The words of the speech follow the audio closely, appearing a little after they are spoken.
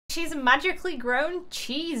She's magically grown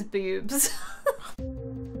cheese boobs.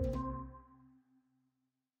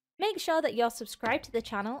 Make sure that you're subscribed to the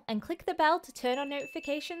channel and click the bell to turn on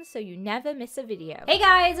notifications so you never miss a video. Hey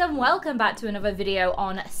guys, and welcome back to another video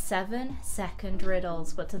on 7-second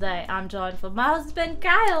riddles. But today I'm joined with my husband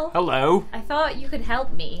Kyle. Hello. I thought you could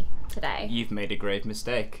help me today. You've made a grave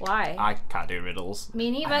mistake. Why? I can't do riddles. Me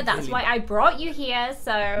neither. That's why I brought you here,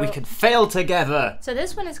 so... we could fail together. So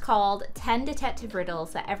this one is called 10 detective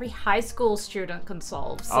riddles that every high school student can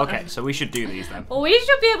solve. So... okay, so we should do these then. well, we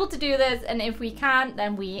should be able to do this, and if we can't,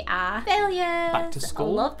 then we are failures. Back to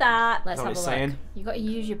school? I love that. Let's have a look. Saying? You got to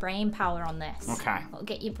use your brain power on this. Okay. It'll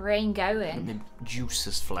get your brain going. The juice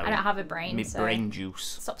is flowing. I don't have a brain, My so... brain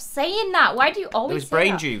juice. Stop saying that. Why do you always It was say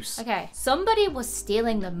brain that? juice. Okay. Somebody was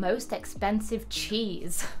stealing the most expensive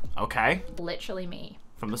cheese. Okay. Literally me.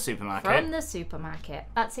 From the supermarket. From the supermarket.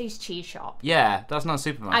 That says cheese shop. Yeah, that's not a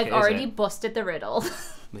supermarket, I've already busted the riddle.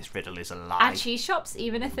 This riddle is a lie. Are cheese shops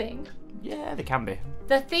even a thing? Yeah, they can be.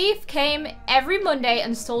 The thief came every Monday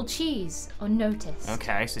and stole cheese unnoticed.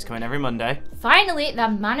 Okay, so it's coming every Monday. Finally, the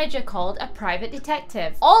manager called a private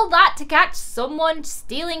detective. All that to catch someone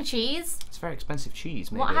stealing cheese? It's very expensive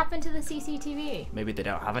cheese, maybe. What happened to the CCTV? Maybe they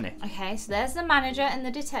don't have any. Okay, so there's the manager and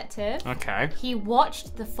the detective. Okay. He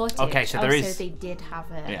watched the footage. Okay, so there is... so they did have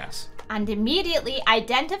it. yes. And immediately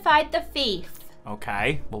identified the thief.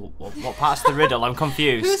 Okay. Well, what part's the riddle? I'm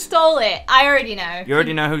confused. Who stole it? I already know. You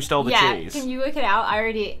already know who stole the yeah, cheese? Can you work it out?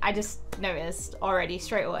 I just noticed already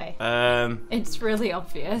straight away. It's really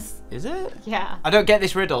obvious. Is it? Yeah. I don't get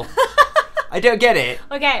this riddle. I don't get it.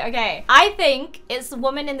 Okay. I think it's the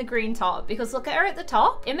woman in the green top because look at her at the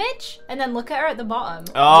top image and then look at her at the bottom.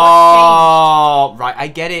 Oh, right. I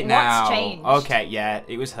get it now. What's changed? Okay, yeah,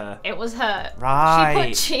 it was her. It was her. Right. She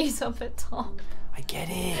put cheese up at top. I get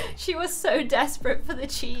it. She was so desperate for the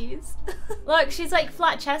cheese. Look, she's like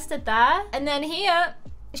flat chested there. And then here,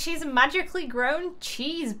 she's magically grown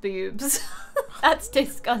cheese boobs. That's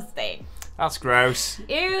disgusting. That's gross.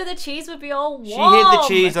 Ew, the cheese would be all warm. She hid the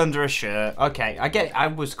cheese under a shirt. Okay, I get it. I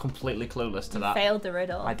was completely clueless to that. Failed the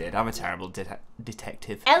riddle. I did. I'm a terrible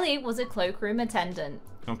detective. Ellie was a cloakroom attendant.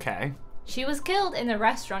 Okay. She was killed in the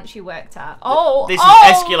restaurant she worked at. Oh, this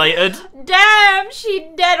has escalated. Damn,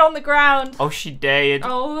 she dead on the ground. Oh, she died.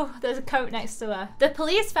 Oh, there's a coat next to her. The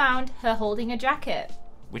police found her holding a jacket.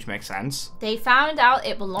 Which makes sense. They found out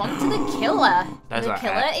it belonged to the killer. The killer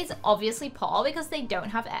hair. is obviously Paul because they don't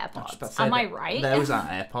have AirPods. Am I right? Those aren't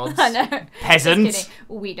AirPods. I know. Peasants. Just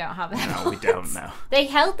kidding. We don't have AirPods. No, we don't know. They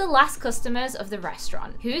held the last customers of the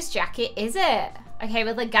restaurant. Whose jacket is it? Okay,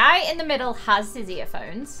 well the guy in the middle has his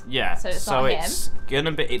earphones. Yeah. So it's not him.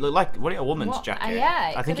 Gonna be. It looked like a woman's jacket.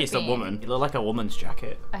 Yeah. I think it's a woman. It looked like a woman's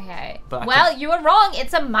jacket. Okay. But well, you were wrong.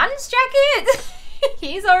 It's a man's jacket.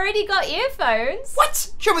 He's already got earphones.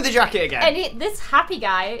 What? Show me the jacket again. And this happy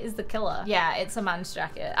guy is the killer. Yeah, it's a man's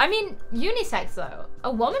jacket. I mean, unisex though.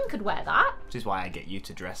 A woman could wear that. Which is why I get you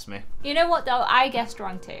to dress me. You know what though? I guessed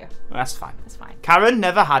wrong too. That's fine. That's fine. Karen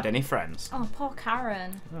never had any friends. Oh, poor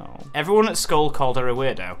Karen. Oh. Everyone at school called her a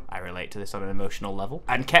weirdo. I relate to this on an emotional level.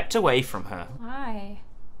 And kept away from her. Why?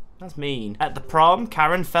 That's mean. At the prom,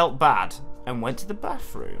 Karen felt bad and went to the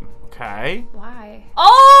bathroom. Okay. Why?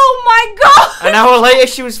 Oh my god! An hour later,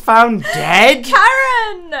 she was found dead.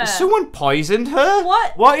 Karen! Someone poisoned her?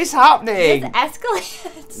 What? What is happening? It's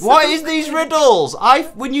escalated. What is these riddles?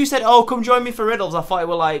 When you said, "Oh, come join me for riddles," I thought it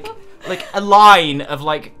were like a line of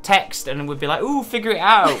like text, and we'd be like, "Ooh, figure it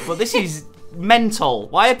out." But this is mental.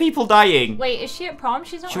 Why are people dying? Wait, is she at prom?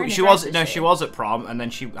 She's not. She was at prom, and then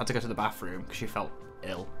she had to go to the bathroom because she felt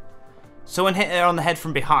ill. Someone hit her on the head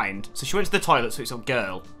from behind, so she went to the toilet. So it's a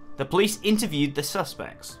girl. The police interviewed the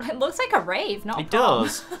suspects. It looks like a rave, not a It prom.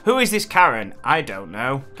 does. Who is this Karen? I don't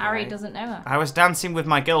know. Harry doesn't know her. I was dancing with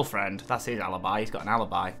my girlfriend. That's his alibi. He's got an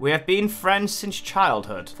alibi. We have been friends since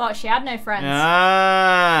childhood. Thought she had no friends.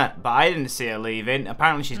 But I didn't see her leaving.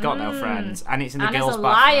 Apparently she's got no friends. And it's in the girls' bathroom.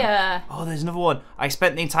 liar. Oh, there's another one. I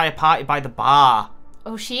spent the entire party by the bar.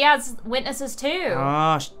 Oh, she has witnesses too.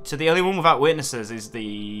 Oh, so the only one without witnesses is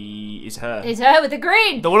her. It's her with the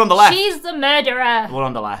green. The one on the left. She's the murderer. The one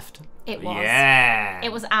on the left. It was. Yeah.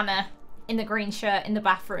 It was Anna in the green shirt in the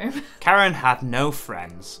bathroom. Karen had no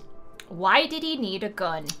friends. Why did he need a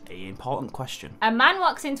gun? An important question. A man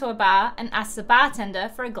walks into a bar and asks the bartender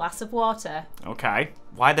for a glass of water. Okay.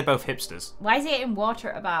 Why are they both hipsters? Why is he getting water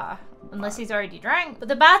at a bar? Unless he's already drank. But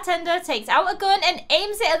the bartender takes out a gun and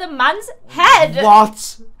aims it at the man's head.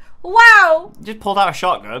 What? Wow! Just pulled out a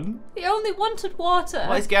shotgun. He only wanted water.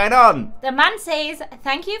 What is going on? The man says,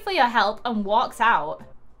 "Thank you for your help," and walks out.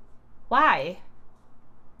 Why?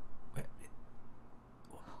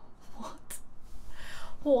 What?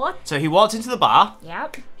 What? So he walked into the bar.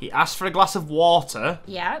 Yep. He asked for a glass of water.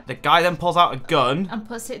 Yep. The guy then pulls out a gun. And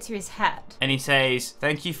puts it to his head. And he says,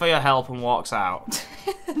 "Thank you for your help," and walks out.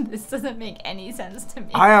 This doesn't make any sense to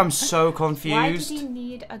me. I am so confused. Why did he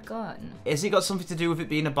need a gun? Has it got something to do with it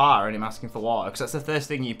being a bar and him asking for water? Because that's the first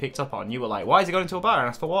thing you picked up on. You were like, why has he gone into a bar and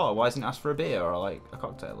asked for water? Why hasn't he asked for a beer or like a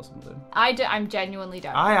cocktail or something? I'm genuinely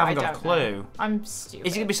don't know. I haven't got a clue. Know. I'm stupid.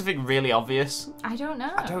 Is it going to be something really obvious? I don't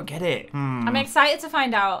know. I don't get it. I'm excited to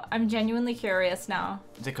find out. I'm genuinely curious now.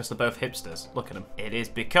 Is it because they're both hipsters? Look at them. It is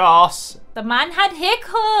because... the man had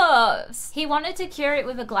hiccups. He wanted to cure it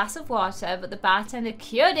with a glass of water, but the bartender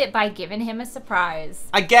cured it by giving him a surprise.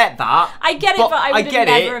 I get that. I get it, but I would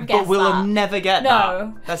never have guessed but we'll that. never get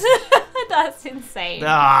No. that. That's insane.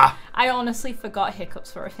 Ah. I honestly forgot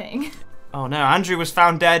hiccups were a thing. Oh no, Andrew was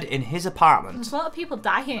found dead in his apartment. There's a lot of people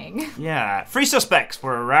dying. Yeah. 3 suspects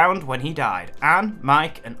were around when he died. Anne,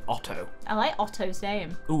 Mike, and Otto. I like Otto's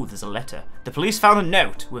name. Ooh, there's a letter. The police found a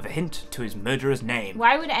note with a hint to his murderer's name.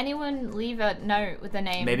 Why would anyone leave a note with a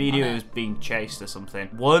name? Maybe he knew on he was being chased or something.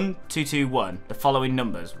 1221. The following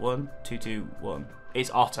numbers. 1221. It's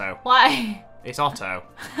Otto. Why? It's Otto.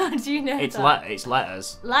 How do you know It's that? it's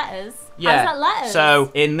letters. Letters? Yeah. How's that letters?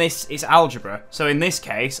 So in this, it's algebra. So in this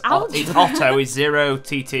case, it's Otto is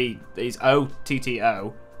 0TT is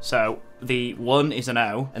OTTO. So the 1 is an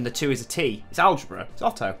O and the 2 is a T. It's algebra. It's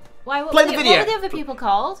Otto. Why? Play the video. What were the other people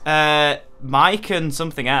called? Mike and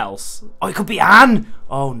something else. Oh, it could be Anne.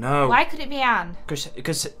 Oh no. Why could it be Anne?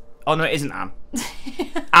 Because oh no, it isn't Anne.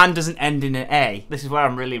 Anne doesn't end in an A. This is where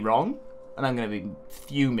I'm really wrong. And I'm going to be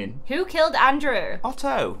fuming. Who killed Andrew?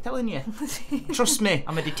 Otto, telling you. Trust me,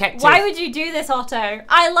 I'm a detective. Why would you do this, Otto?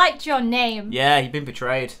 I liked your name. Yeah, you've been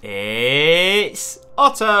betrayed. It's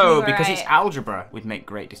Otto, because it's Right. algebra. We'd make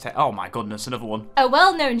great detectives. Oh my goodness, another one. A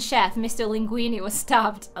well-known chef, Mr. Linguini, was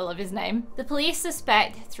stabbed. I love his name. The police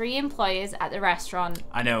suspect 3 employees at the restaurant.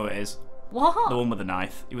 I know who it is. What? The one with the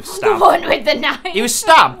knife. He was The stabbed. one with the knife. He was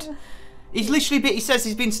stabbed. He's literally, he says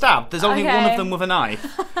he's been stabbed. There's only one of them with a knife.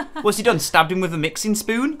 What's he done? Stabbed him with a mixing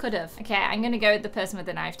spoon? Could have. Okay, I'm gonna go with the person with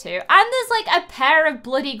the knife too. And there's like a pair of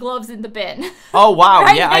bloody gloves in the bin. Oh wow,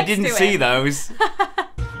 Right yeah, I next didn't to see him. those.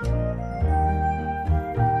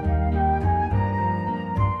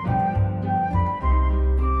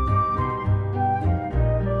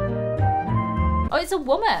 Oh, it's a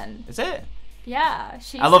woman. Is it? Yeah,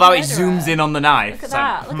 she's I love the how it murderer. zooms in on the knife. Look at It's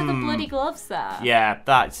that. like, Look at the bloody gloves there. Yeah,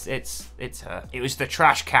 it's her. It was the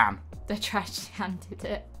trash can. The trash can did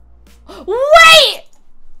it. Wait!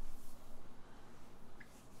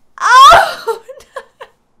 Oh! No.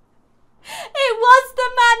 It was the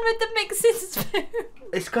man with the mixing spoon.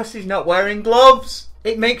 It's because he's not wearing gloves.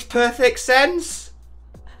 It makes perfect sense.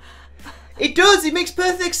 It does. It makes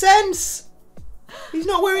perfect sense. He's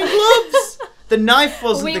not wearing gloves. The knife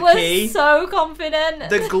wasn't the key. We were so confident.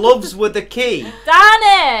 The gloves were the key. Damn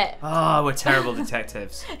it! Oh, we're terrible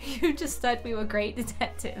detectives. You just said we were great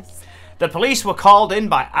detectives. The police were called in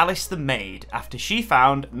by Alice the maid after she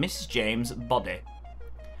found Mrs. James' body.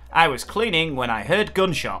 I was cleaning when I heard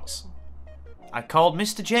gunshots. I called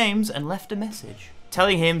Mr. James and left a message,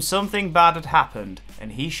 telling him something bad had happened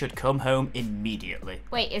and he should come home immediately.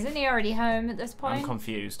 Wait, isn't he already home at this point? I'm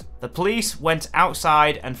confused. The police went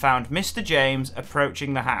outside and found Mr. James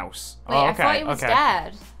approaching the house. Wait, oh, I thought he was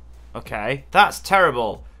dead. Okay, that's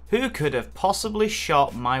terrible. Who could have possibly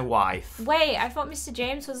shot my wife? Wait, I thought Mr.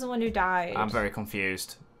 James was the one who died. I'm very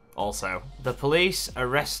confused. Also, the police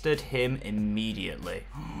arrested him immediately.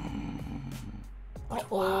 But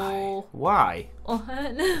why? Why?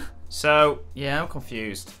 What? So, yeah, I'm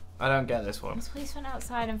confused. I don't get this one. The police went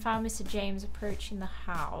outside and found Mr. James approaching the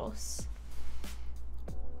house.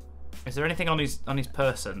 Is there anything on his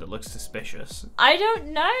person that looks suspicious? I don't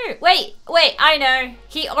know. Wait, I know.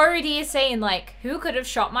 He already is saying, like, who could have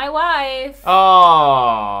shot my wife?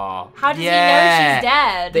 Oh. How does he know she's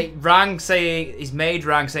dead? They rang saying, his maid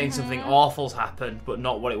rang saying something awful's happened, but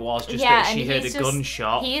not what it was, just yeah, that she and heard a he's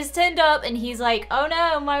gunshot. He's turned up and he's like, oh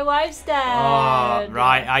no, my wife's dead. Oh,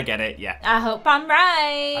 right, I get it, yeah. I hope I'm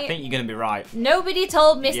right. I think you're going to be right. Nobody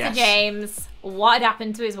told Mr. Yes. James what had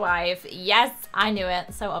happened to his wife. Yes, I knew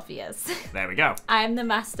it. So obvious. There we go. I'm the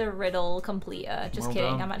master riddle completer. Just Well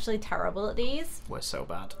kidding. done. I'm actually terrible at these. We're so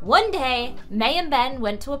bad. One day, May and Ben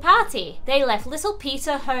went to a party. They left little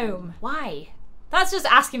Peter home. Why? That's just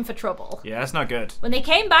asking for trouble. Yeah, that's not good. When they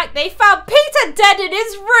came back, they found Peter dead in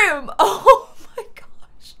his room. Oh my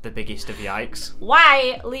gosh. The biggest of yikes.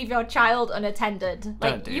 Why leave your child unattended?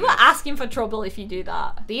 Like, do you are asking for trouble if you do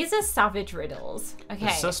that. These are savage riddles. Okay.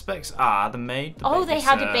 The suspects are the maid, the Oh, they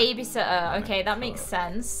had a babysitter, babysitter. Okay, that makes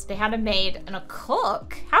sense. They had a maid and a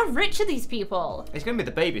cook. How rich are these people? It's going to be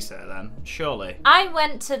the babysitter then, surely. I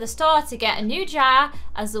went to the store to get a new jar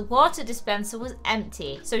as the water dispenser was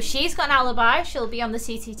empty. So she's got an alibi. She'll be on the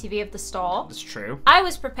CCTV of the store. That's true. I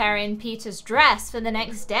was preparing Peter's dress for the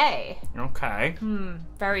next day. Okay.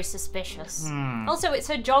 Very suspicious. Also, it's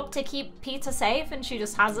her job to keep Peter safe and she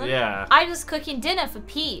just hasn't. Yeah. I was cooking dinner for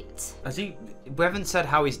Pete. We haven't said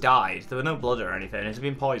how he's died. There were no blood or anything. Has he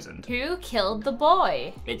been poisoned? Who killed the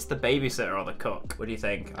boy? It's the babysitter or the cook. What do you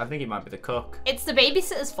think? I think it might be the cook. It's the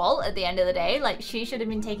babysitter's fault at the end of the day. Like, she should have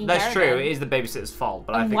been taking care of him. That's true. It is the babysitter's fault.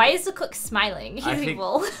 But I think, why is the cook smiling? He's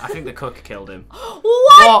evil. I think the cook killed him.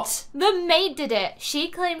 What? The maid did it. She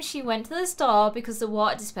claims she went to the store because the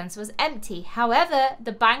water dispenser was empty. However,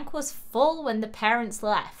 the bank was full when the parents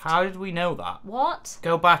left. How did we know that? What?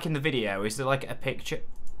 Go back in the video. Is there like a picture?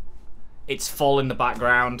 It's full in the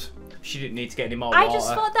background. She didn't need to get any more water. I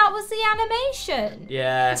just thought that was the animation.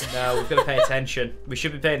 Yeah, no, we've got to pay attention. We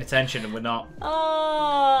should be paying attention and we're not.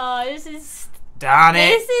 Oh, this is... Darn it.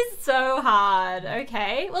 This is so hard.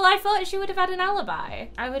 Okay. Well, I thought she would have had an alibi.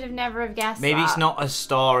 I would have never have guessed Maybe that. it's not a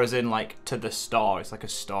store as in like to the store. It's like a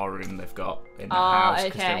storeroom they've got in the house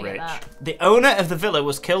because okay, they're rich. that. The owner of the villa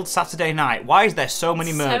was killed Saturday night. Why is there so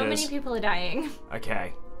many murders? So many people are dying.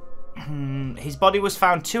 Okay. His body was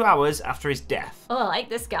found 2 hours after his death. Oh, I like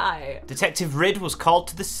this guy. Detective Ridd was called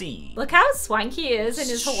to the scene. Look how swanky he is in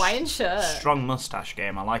his Hawaiian shirt. Strong mustache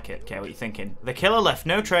game, I like it. Okay, what are you thinking? The killer left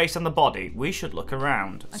no trace on the body. We should look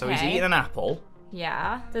around. So he's Okay. eating an apple.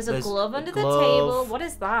 Yeah. There's a glove under the glove. table. What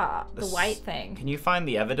is that? The white thing. Can you find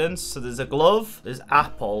the evidence? So there's a glove, there's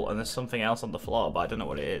apple, and there's something else on the floor, but I don't know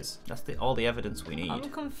what it is. That's all the evidence we need. I'm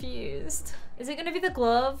confused. Is it going to be the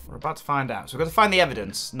glove? We're about to find out. So we've got to find the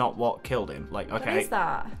evidence, not what killed him. Like, okay. What is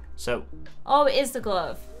that? So Oh, it is the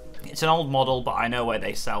glove. it's an old model, but I know where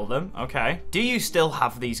they sell them. Okay. Do you still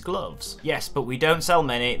have these gloves? Yes, but we don't sell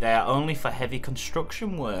many. They are only for heavy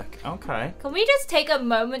construction work. Okay. Can we just take a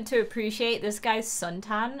moment to appreciate this guy's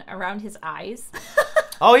suntan around his eyes?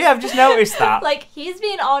 Oh yeah, I've just noticed that. Like, he's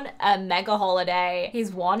been on a mega holiday.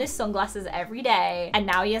 He's worn his sunglasses every day, and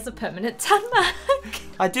now he has a permanent tan mark.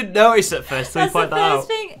 I didn't notice at first, so you That's the point that out. first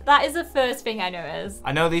thing. That is the first thing I noticed.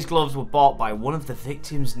 I know these gloves were bought by one of the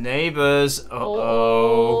victim's neighbors.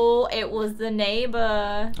 Oh, it was the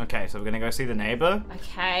neighbor. Okay, so we're gonna go see the neighbor.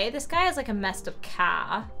 Okay, this guy has like a messed up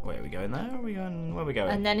car. Wait, are we going there? Are we going? Where are we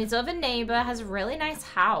going? And then his other neighbor has a really nice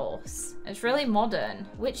house. It's really modern.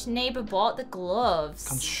 Which neighbor bought the gloves?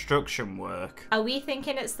 Construction work. Are we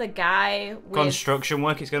thinking it's the guy with... Construction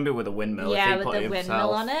work? It's gonna be with a windmill. Yeah, if he with put the it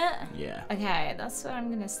windmill himself. on it? Yeah. Okay, that's what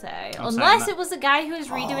I'm gonna say. I'm saying Unless that. it was the guy who was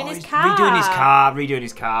redoing his he's car. Redoing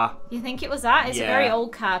his car. You think it was that? It's a Yeah. very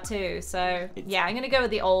old car too, so yeah, I'm gonna go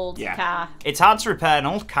with the old car. It's hard to repair an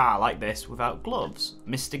old car like this without gloves.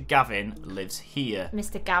 Mr. Gavin lives here.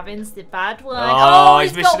 Mr. Gavin's the bad one. Oh,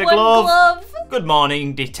 he's he's missing got a one glove. Good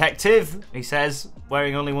morning, detective, he says,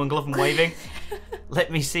 wearing only one glove and waving.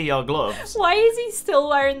 Let me see your gloves. Why is he still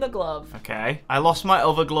wearing the glove? Okay. I lost my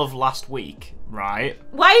other glove last week, right?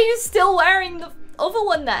 Why are you still wearing the other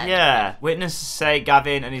one then? Yeah. Witnesses say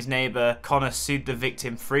Gavin and his neighbour Connor sued the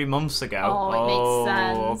victim 3 months ago. Oh, it makes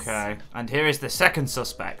sense. Okay. And here is the second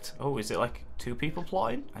suspect. Oh, is it like 2 people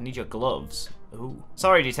plotting? I need your gloves. Ooh.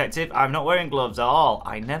 Sorry, detective. I'm not wearing gloves at all.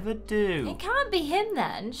 I never do. It can't be him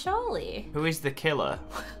then, surely. Who is the killer?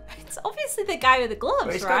 It's obviously the guy with the gloves,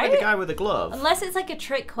 But it's right? gotta be the guy with the glove. Unless it's like a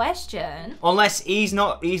trick question. Unless he's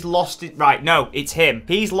lost it. Right, no, it's him.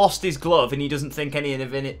 He's lost his glove and he doesn't think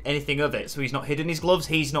anything of it, so he's not hidden his gloves.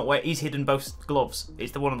 He's hidden both gloves.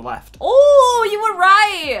 It's the one on the left. Oh, you were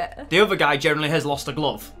right. The other guy generally has lost a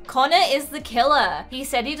glove. Connor is the killer. He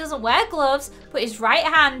said he doesn't wear gloves, but his right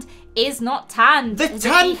hand is not tanned. The as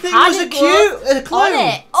if tan he thing had was a a glove clue. on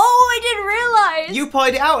it. Oh, I didn't realize. You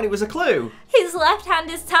pointed it out and it was a clue. His left hand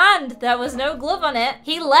is tanned. There was no glove on it.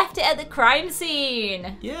 He left it at the crime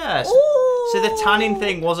scene. Yes. Ooh. So the tanning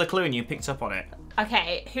thing was a clue and you picked up on it.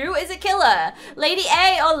 Okay, who is a killer? Lady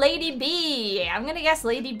A or Lady B? I'm gonna guess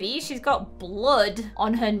Lady B. She's got blood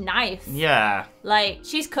on her knife. Yeah. Like,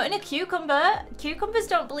 she's cutting a cucumber. Cucumbers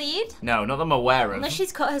don't bleed. No, not that I'm aware of. Unless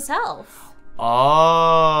she's cut herself.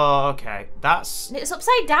 Oh, okay. That's It's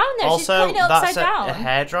upside down though. She's also putting it upside that's down. a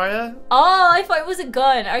hairdryer. Oh, I thought it was a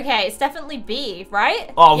gun. Okay, it's definitely B,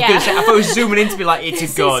 right? Oh, I was gonna say, I thought it was zooming in to be like, it's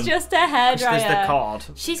This a gun. is just a hairdryer. There's the cord.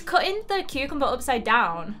 She's cutting the cucumber upside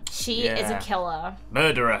down. She is a Yeah. killer.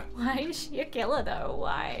 Murderer. Why is she a killer though?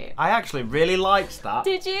 Why? I actually really liked that.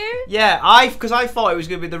 Did you? Yeah, because I thought it was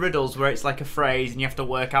gonna be the riddles where it's like a phrase and you have to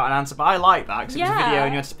work out an answer, but I like that because it was a video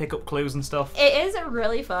and you had to pick up clues and stuff. It is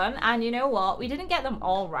really fun, and you know what? We didn't get them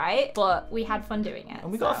all right, but we had fun doing it.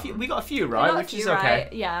 And we got a few. We got a few We right, got a which few is okay.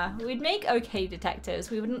 right, yeah, we'd make okay detectives.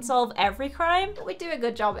 We wouldn't solve every crime, but we'd do a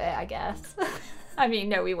good job at it, I guess. I mean,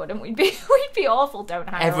 no, we wouldn't. We'd be awful. Don't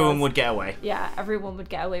hire Everyone us. would get away. Yeah, everyone would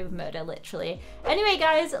get away with murder, literally. Anyway,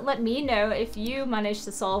 guys, let me know if you managed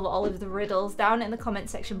to solve all of the riddles down in the comment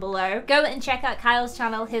section below. Go and check out Kyle's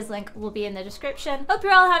channel. His link will be in the description. Hope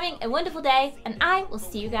you're all having a wonderful day, and I will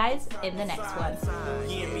see you guys in the next one.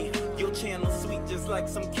 Yammy, your channel sweet just like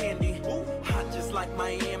some candy. Hot just like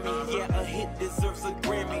Miami. Yeah, a hit deserves a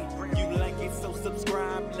Grammy. You like it, so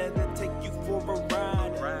subscribe. Let it take you for a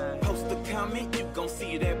ride. Post a comment, you gon'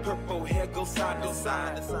 see that purple hair go side to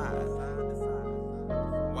side.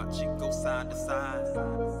 Watch it go side to side.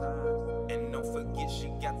 And don't forget she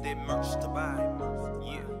got that merch to buy.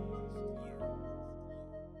 Yeah.